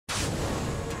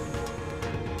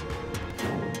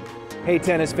Hey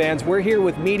tennis fans, we're here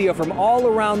with media from all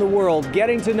around the world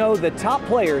getting to know the top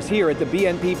players here at the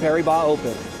BNP Paribas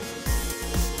Open.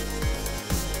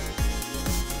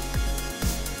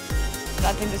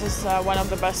 I think this is one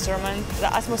of the best tournaments.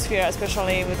 The atmosphere,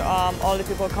 especially with all the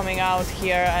people coming out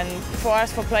here, and for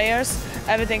us, for players,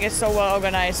 everything is so well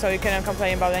organized, so you cannot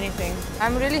complain about anything.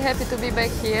 I'm really happy to be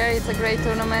back here. It's a great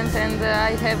tournament and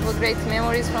I have great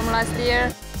memories from last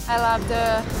year. I love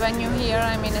the venue here.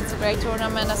 I mean, it's a great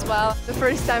tournament as well. The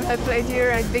first time I played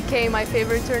here, it became my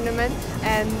favorite tournament.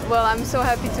 And, well, I'm so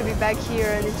happy to be back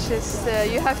here. And it's just,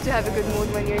 you have to have a good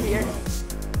mood when you're here.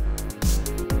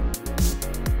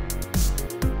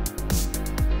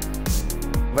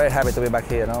 Very happy to be back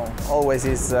here. No? Always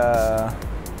is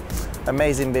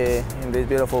amazing being in this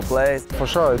beautiful place. For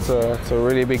sure, it's a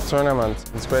really big tournament.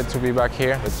 It's great to be back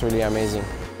here. It's really amazing.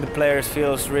 The players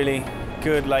feels really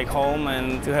good like home,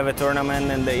 and to have a tournament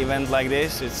and the event like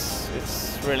this,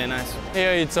 it's really nice.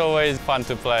 Here it's always fun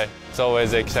to play. It's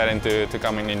always exciting to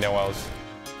come in Indian Wells.